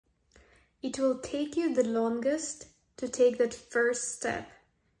it will take you the longest to take that first step.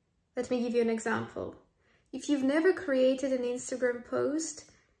 Let me give you an example. If you've never created an Instagram post,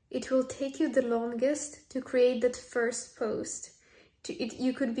 it will take you the longest to create that first post.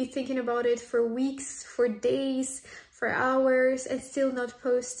 You could be thinking about it for weeks, for days, for hours, and still not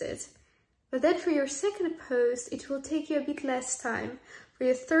post it. But then for your second post, it will take you a bit less time. For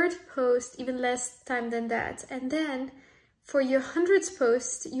your third post, even less time than that. And then for your 100th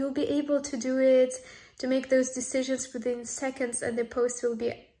post, you'll be able to do it, to make those decisions within seconds, and the post will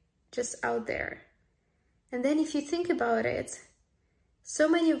be just out there. And then if you think about it, so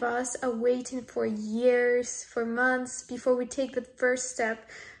many of us are waiting for years, for months, before we take that first step,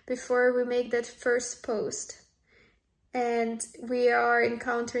 before we make that first post. And we are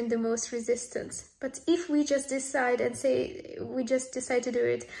encountering the most resistance. But if we just decide to do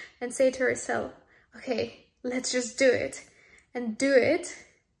it and say to ourselves, okay, let's just do it, and do it,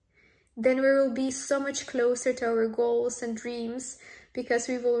 then we will be so much closer to our goals and dreams, because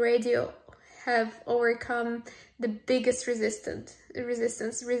we've already have overcome the biggest resistance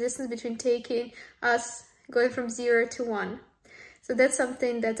between going from 0 to 1. So that's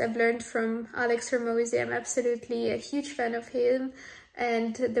something that I've learned from Alex Hormozi. I'm absolutely a huge fan of him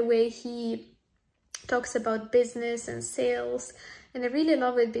and the way he talks about business and sales. And I really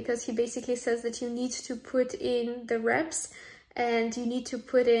love it because he basically says that you need to put in the reps and you need to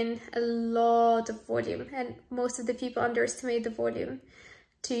put in a lot of volume. And most of the people underestimate the volume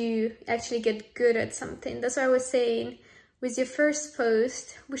to actually get good at something. That's why I was saying, with your first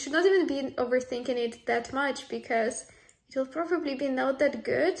post, we should not even be overthinking it that much, because it will probably be not that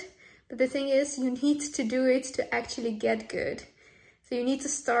good. But the thing is, you need to do it to actually get good. So you need to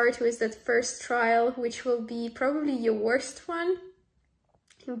start with that first trial, which will be probably your worst one.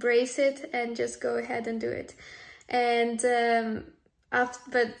 Embrace it and just go ahead and do it. And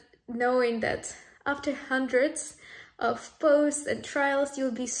but knowing that after hundreds of posts and trials,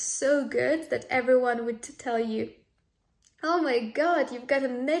 you'll be so good that everyone would tell you, oh my God, you've got a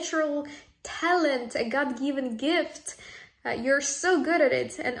natural talent, a God-given gift. You're so good at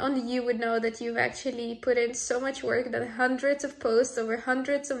it. And only you would know that you've actually put in so much work, that hundreds of posts over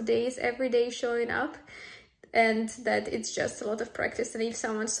hundreds of days, every day showing up, and that it's just a lot of practice. And if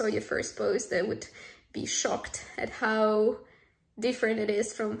someone saw your first post, they would be shocked at how different it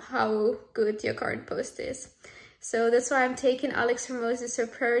is from how good your current post is. So that's why I'm taking Alex Hormozi's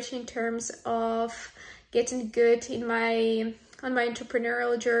approach in terms of getting good on my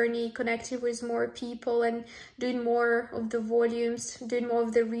entrepreneurial journey, connecting with more people and doing more of the volumes, doing more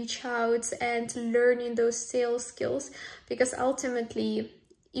of the reach outs and learning those sales skills. Because ultimately,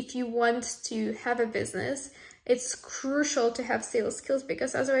 if you want to have a business, it's crucial to have sales skills,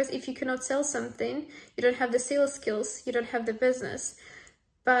 because otherwise, if you cannot sell something, you don't have the sales skills, you don't have the business.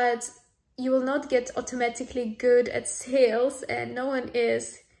 But you will not get automatically good at sales, and no one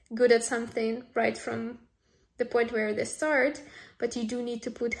is good at something right from the point where they start, but you do need to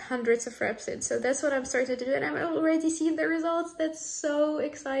put hundreds of reps in. So that's what I'm starting to do, and I'm already seeing the results. That's so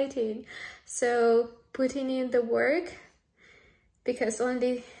exciting. So putting in the work, because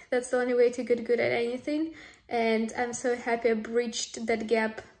that's the only way to get good at anything. And I'm so happy I bridged that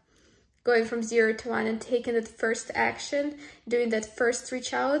gap, going from 0 to 1 and taking that first action, doing that first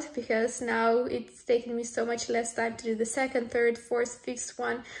reach out, because now it's taking me so much less time to do the second, third, fourth, fifth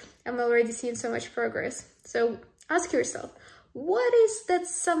one. I'm already seeing so much progress. So ask yourself, what is that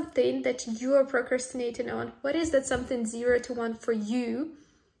something that you are procrastinating on? What is that something 0 to 1 for you?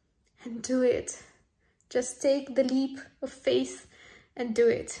 And do it. Just take the leap of faith and do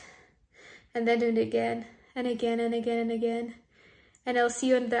it. And then do it again and again and again and again. And I'll see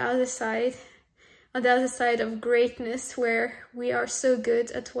you on the other side of greatness, where we are so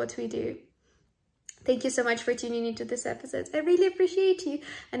good at what we do. Thank you so much for tuning into this episode. I really appreciate you,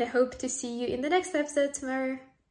 and I hope to see you in the next episode tomorrow.